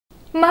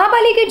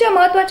महापालिकेच्या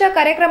महत्त्वाच्या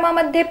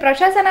कार्यक्रमामध्ये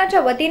प्रशासनाच्या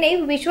वतीने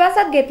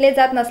विश्वासात घेतले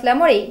जात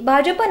नसल्यामुळे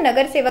भाजप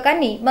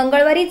नगरसेवकांनी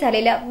मंगळवारी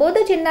झालेल्या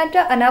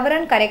बोधचिन्हाच्या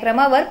अनावरण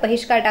कार्यक्रमावर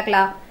बहिष्कार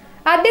टाकला।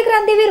 आद्य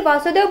क्रांतीवीर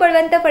वासुदेव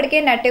बळवंत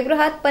फडके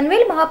नाट्यगृहात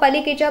पनवेल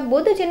महापालिकेच्या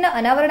बोधचिन्ह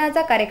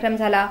अनावरणाचा कार्यक्रम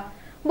झाला।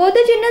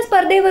 बोधचिन्ह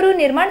स्पर्धेवरून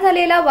निर्माण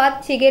झालेला वाद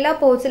शिगेला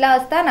पोहोचला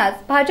असतानाच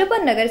भाजप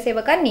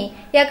नगरसेवकांनी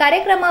या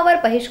कार्यक्रमावर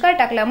बहिष्कार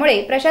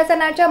टाकल्यामुळे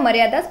प्रशासनाच्या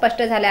मर्यादा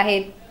स्पष्ट झाल्या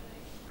आहेत।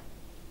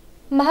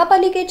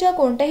 महापालिकेच्या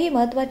कोणत्याही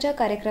महत्त्वाच्या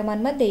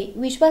कार्यक्रमांमध्ये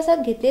विश्वासात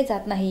घेतले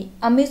जात नाही।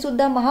 आम्ही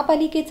सुद्धा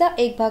महापालिकेचा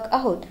एक भाग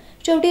आहोत।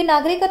 शेवटी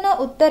नागरिकांना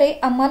उत्तरे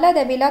आम्हाला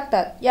द्यावी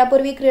लागतात।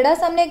 यापूर्वी क्रीडा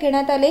सामने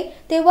घेण्यात आले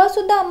तेव्हा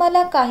सुद्धा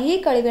आम्हाला काहीही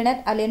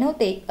कळविण्यात आले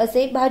नव्हते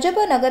असे भाजप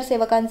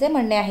नगरसेवकांचे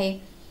म्हणणे आहे।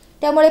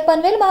 त्यामुळे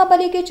पनवेल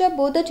महापालिकेच्या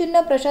बोधचिन्ह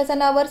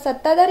प्रशासनावर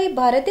सत्ताधारी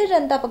भारतीय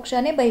जनता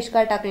पक्षाने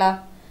बहिष्कार टाकला।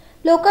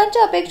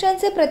 लोकांच्या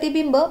अपेक्षांचे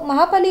प्रतिबिंब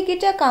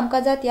महापालिकेच्या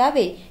कामकाजात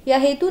यावे या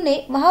हेतूने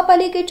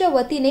महापालिकेच्या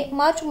वतीने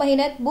मार्च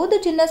महिन्यात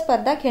बोधचिन्ह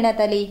स्पर्धा घेण्यात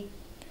आली।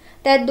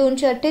 त्यात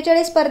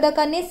 248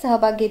 स्पर्धकांनी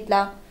सहभाग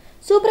घेतला।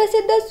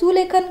 सुप्रसिद्ध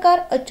सुलेखनकार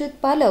अच्युत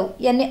पालव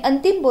यांनी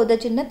अंतिम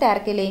बोधचिन्ह तयार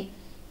केले।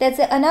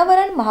 त्याचे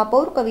अनावरण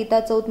महापौर कविता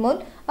चौतमोल,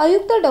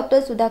 आयुक्त डॉक्टर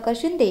सुधाकर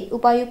शिंदे,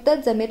 उपायुक्त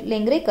जमीर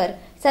लेंगरेकर,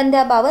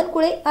 संध्या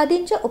बावनकुळे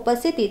आदींच्या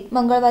उपस्थितीत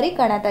मंगळवारी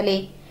करण्यात आले।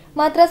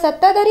 मात्र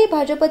सत्ताधारी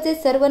भाजपचे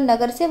सर्व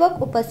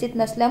नगरसेवक उपस्थित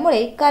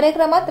नसल्यामुळे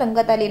कार्यक्रमात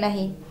रंगत आली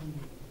नाही।